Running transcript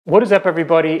What is up,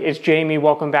 everybody? It's Jamie.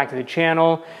 Welcome back to the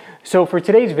channel. So for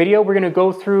today's video, we're going to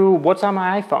go through what's on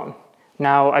my iPhone.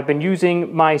 Now, I've been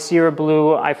using my Sierra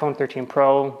Blue iPhone 13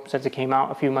 Pro since it came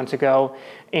out a few months ago,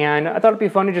 and I thought it'd be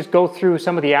fun to just go through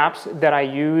some of the apps that I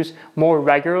use more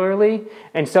regularly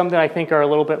and some that I think are a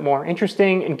little bit more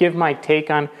interesting and give my take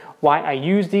on why I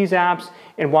use these apps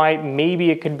and why maybe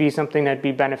it could be something that'd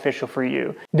be beneficial for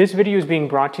you. This video is being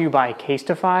brought to you by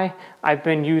Casetify. I've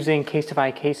been using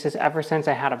Casetify cases ever since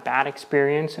I had a bad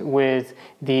experience with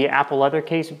the Apple leather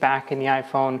case back in the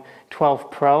iPhone 12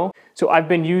 Pro. So I've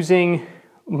been using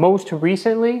most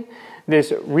recently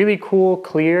this really cool,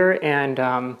 clear, and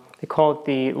they call it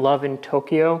the Love in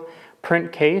Tokyo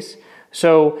print case.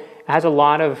 So it has a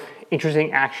lot of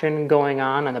interesting action going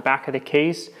on the back of the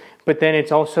case, but then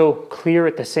it's also clear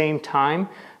at the same time.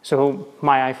 So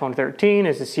my iPhone 13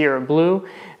 is the Sierra Blue,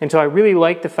 and so I really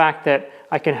like the fact that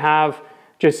I can have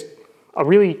just a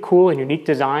really cool and unique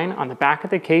design on the back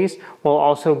of the case while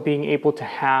also being able to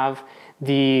have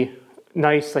the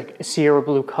nice like Sierra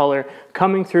Blue color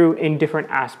coming through in different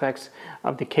aspects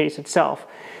of the case itself.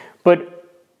 But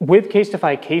with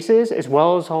Casetify cases, as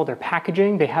well as all their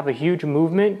packaging, they have a huge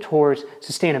movement towards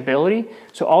sustainability.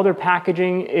 So all their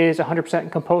packaging is 100%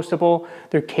 compostable.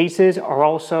 Their cases are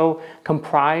also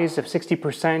comprised of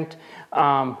 60%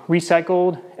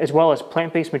 recycled, as well as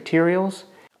plant-based materials.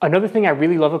 Another thing I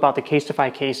really love about the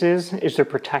Casetify cases is their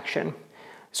protection.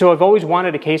 So I've always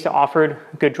wanted a case that offered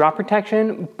good drop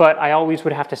protection, but I always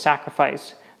would have to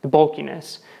sacrifice the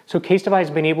bulkiness. So Casetify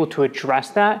has been able to address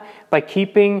that by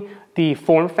keeping the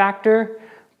form factor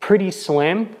pretty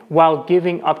slim while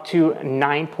giving up to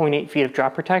 9.8 feet of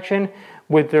drop protection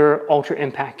with their Ultra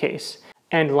Impact case.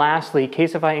 And lastly,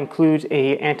 Casetify includes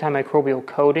a antimicrobial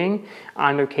coating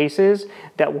on their cases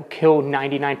that will kill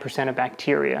 99% of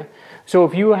bacteria. So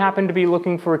if you happen to be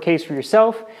looking for a case for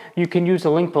yourself, you can use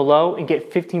the link below and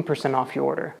get 15% off your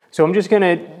order. So I'm just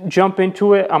gonna jump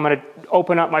into it. I'm gonna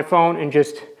open up my phone and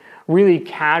just really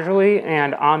casually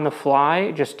and on the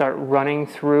fly just start running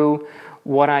through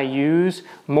what I use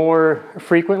more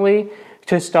frequently.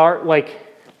 To start, like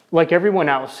everyone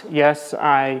else, yes,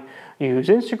 I use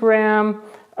Instagram.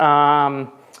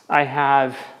 I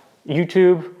have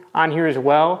YouTube on here as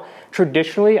well.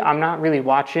 Traditionally, I'm not really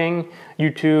watching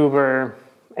YouTube or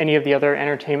any of the other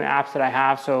entertainment apps that I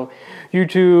have. So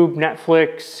YouTube,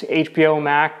 Netflix, HBO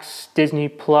Max, Disney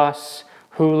Plus,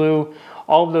 Hulu,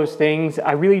 all of those things,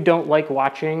 I really don't like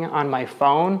watching on my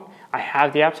phone. I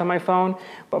have the apps on my phone,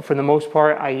 but for the most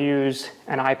part, I use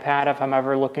an iPad if I'm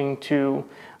ever looking to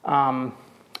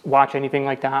watch anything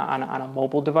like that on a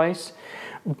mobile device.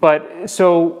 But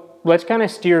so let's kind of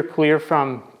steer clear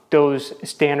from those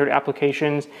standard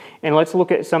applications, and let's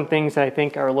look at some things that I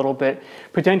think are a little bit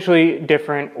potentially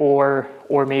different or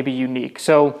maybe unique.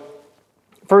 So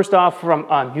first off, from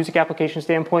a music application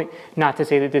standpoint, not to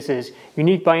say that this is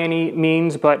unique by any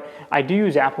means, but I do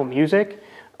use Apple Music,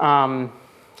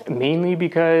 mainly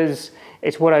because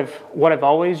it's what I've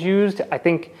always used. I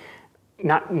think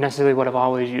not necessarily what I've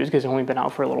always used because it's only been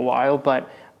out for a little while, but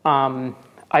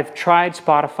I've tried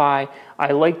Spotify.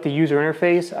 I like the user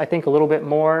interface, I think, a little bit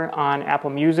more on Apple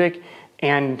Music,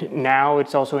 and now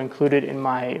it's also included in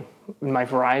my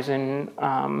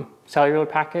Verizon cellular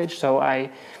package, so I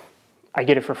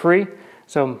get it for free.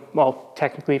 So, well,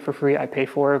 technically for free, I pay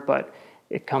for it, but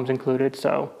it comes included,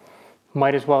 so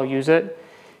might as well use it.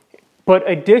 But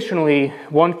additionally,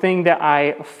 one thing that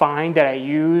I find that I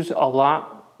use a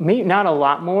lot, maybe not a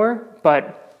lot more,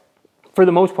 but for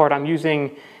the most part, I'm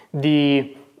using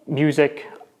the music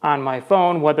on my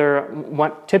phone,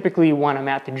 typically when I'm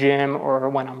at the gym or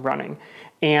when I'm running.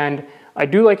 And I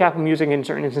do like Apple Music in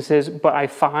certain instances, but I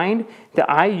find that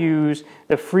I use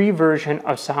the free version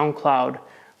of SoundCloud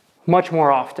much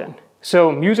more often.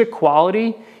 So music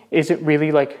quality isn't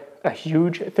really like a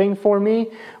huge thing for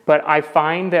me, but I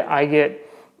find that I get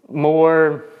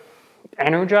more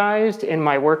energized in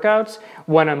my workouts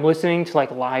when I'm listening to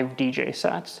like live DJ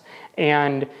sets.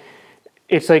 And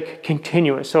it's like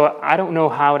continuous. So I don't know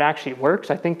how it actually works.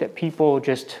 I think that people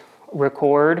just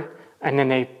record and then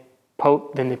they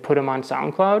put them on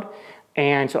SoundCloud.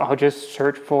 And so I'll just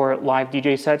search for live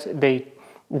DJ sets. They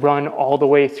run all the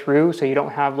way through, so you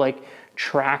don't have like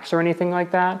tracks or anything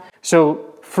like that.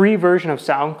 So free version of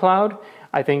SoundCloud,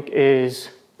 I think is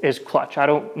clutch. I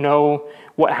don't know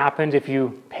what happens if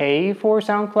you pay for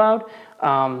SoundCloud.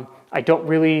 I don't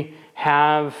really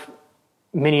have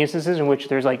many instances in which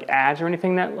there's like ads or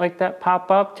anything that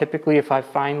pop up. Typically, if I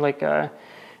find like a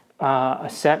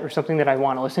set or something that I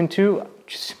want to listen to,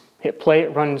 just hit play.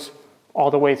 It runs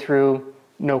all the way through,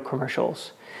 no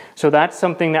commercials. So that's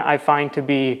something that I find to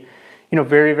be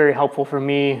very, very helpful for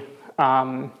me,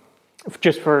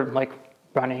 just for like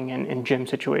running and gym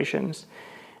situations.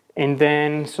 And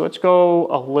then, so let's go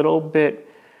a little bit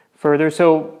further.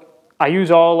 So I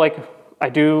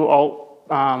do all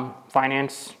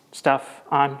finance stuff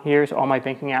on here. So all my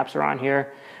banking apps are on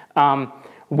here.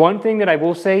 One thing that I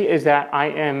will say is that I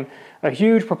am a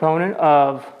huge proponent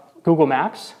of Google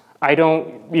Maps. I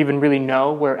don't even really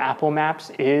know where Apple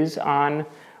Maps is on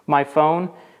my phone.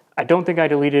 I don't think I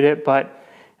deleted it, but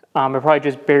I probably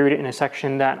just buried it in a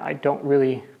section that I don't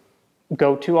really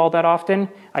go to all that often.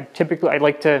 I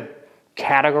like to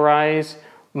categorize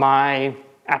my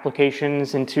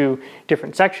applications into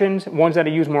different sections. Ones that I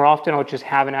use more often, I'll just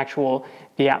have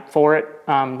the app for it,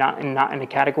 not in a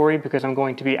category, because I'm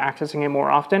going to be accessing it more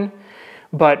often.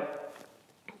 But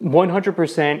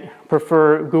 100%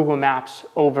 prefer Google Maps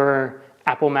over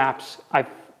Apple Maps.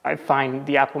 I find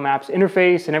the Apple Maps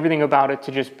interface and everything about it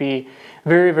to just be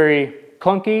very, very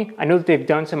clunky. I know that they've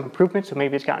done some improvements, so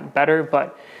maybe it's gotten better,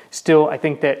 but still, I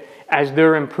think that as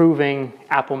they're improving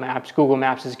Apple Maps, Google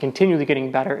Maps is continually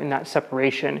getting better, and that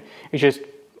separation is just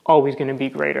always going to be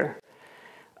greater.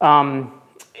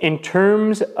 In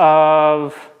terms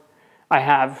of,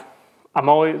 I'm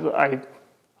always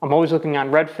looking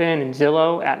on Redfin and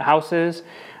Zillow at houses.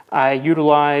 I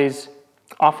utilize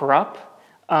OfferUp.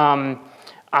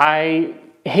 I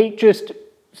hate just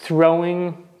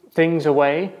throwing things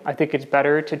away. I think it's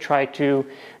better to try to,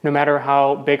 no matter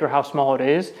how big or how small it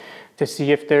is, to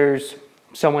see if there's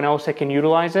someone else that can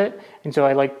utilize it. And so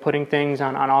I like putting things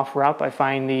on OfferUp. I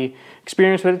find the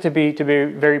experience with it to be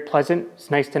very pleasant.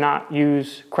 It's nice to not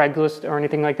use Craigslist or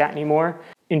anything like that anymore.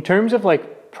 In terms of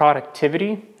like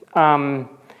productivity,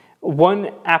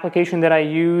 one application that I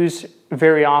use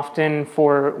very often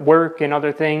for work and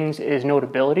other things is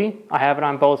Notability. I have it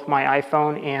on both my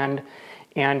iPhone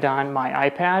and on my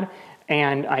iPad,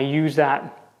 and I use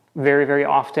that very, very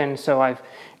often. So I've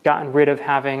gotten rid of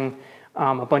having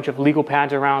a bunch of legal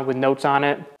pads around with notes on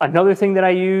it. Another thing that I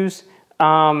use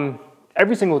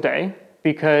every single day,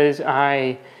 because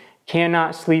I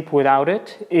cannot sleep without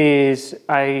it, is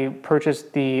I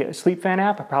purchased the SleepFan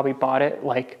app. I probably bought it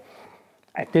like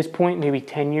at this point maybe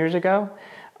 10 years ago.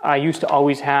 I used to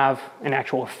always have an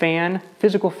actual fan,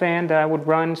 physical fan that I would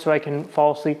run so I can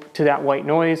fall asleep to that white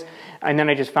noise. And then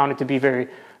I just found it to be very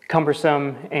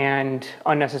cumbersome and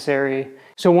unnecessary.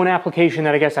 So one application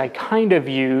that I guess I kind of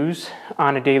use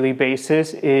on a daily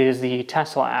basis is the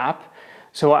Tesla app.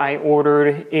 So I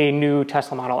ordered a new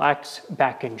Tesla Model X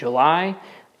back in July,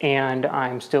 and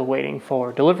I'm still waiting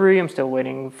for delivery. I'm still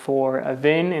waiting for a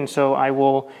VIN. And so I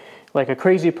will, like a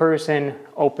crazy person,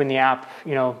 open the app,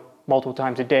 multiple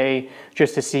times a day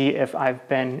just to see if I've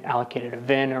been allocated a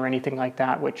VIN or anything like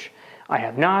that, which I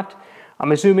have not.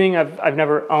 I'm assuming I've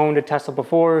never owned a Tesla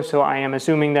before, so I am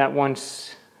assuming that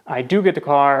once I do get the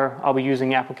car, I'll be using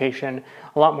the application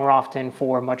a lot more often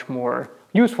for much more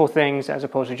useful things as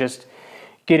opposed to just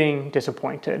getting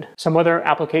disappointed. Some other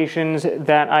applications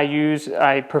that I use,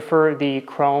 I prefer the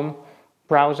Chrome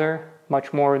browser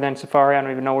much more than Safari. I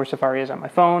don't even know where Safari is on my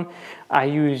phone. I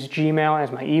use Gmail as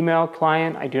my email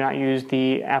client. I do not use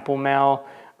the Apple Mail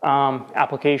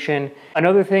application.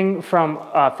 Another thing from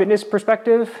a fitness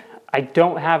perspective, I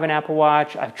don't have an Apple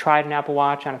Watch. I've tried an Apple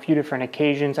Watch on a few different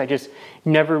occasions. I just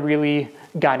never really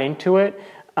got into it.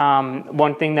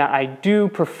 One thing that I do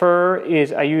prefer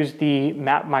is I use the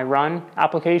MapMyRun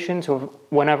application. So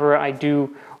whenever I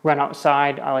do run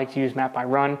outside, I like to use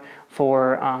MapMyRun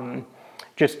for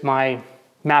just my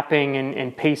mapping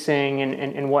and pacing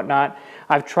and whatnot.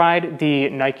 I've tried the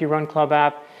Nike Run Club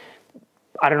app.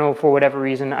 I don't know, for whatever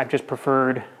reason, I've just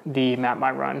preferred the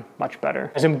MapMyRun much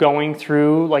better. As I'm going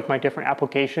through like my different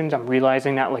applications, I'm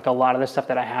realizing that like a lot of the stuff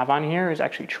that I have on here is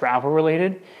actually travel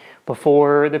related.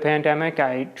 Before the pandemic,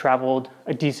 I traveled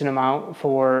a decent amount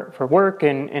for work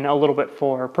and a little bit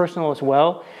for personal as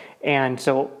well. And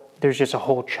so there's just a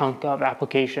whole chunk of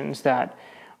applications that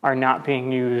are not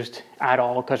being used at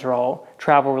all because they're all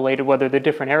travel related, whether they're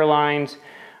different airlines,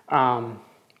 Ubers,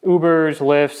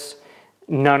 Lyfts,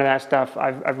 none of that stuff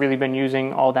I've really been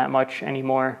using all that much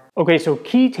anymore. Okay, so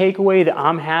key takeaway that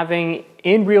I'm having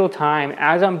in real time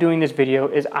as I'm doing this video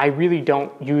is I really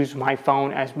don't use my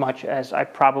phone as much as I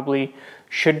probably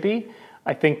should be.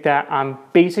 I think that I'm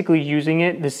basically using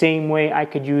it the same way I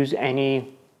could use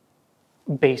any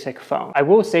basic phone. I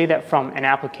will say that from an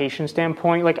application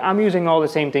standpoint, like I'm using all the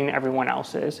same thing that everyone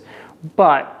else is.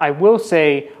 But I will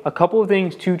say a couple of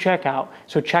things to check out.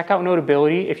 So check out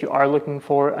Notability if you are looking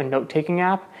for a note-taking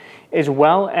app, as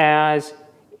well as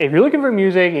if you're looking for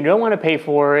music and you don't want to pay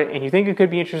for it and you think it could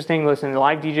be interesting, listen to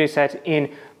live DJ sets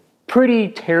in pretty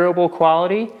terrible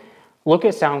quality, look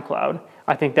at SoundCloud.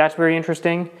 I think that's very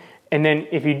interesting. And then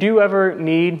if you do ever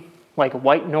need like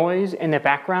white noise in the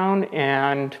background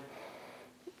and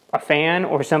a fan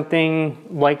or something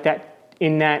like that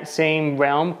in that same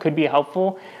realm could be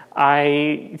helpful,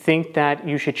 I think that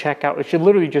you should check out, it should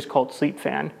literally just called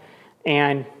SleepFan.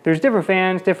 And there's different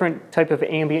fans, different type of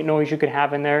ambient noise you could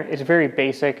have in there. It's very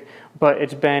basic, but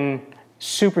it's been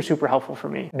super, super helpful for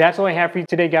me. That's all I have for you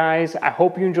today, guys. I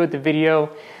hope you enjoyed the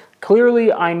video.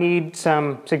 Clearly, I need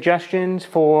some suggestions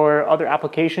for other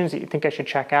applications that you think I should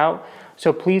check out.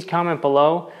 So please comment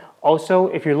below. Also,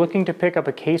 if you're looking to pick up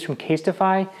a case from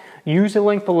Casetify, use the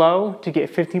link below to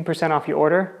get 15% off your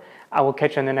order. I will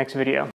catch you in the next video.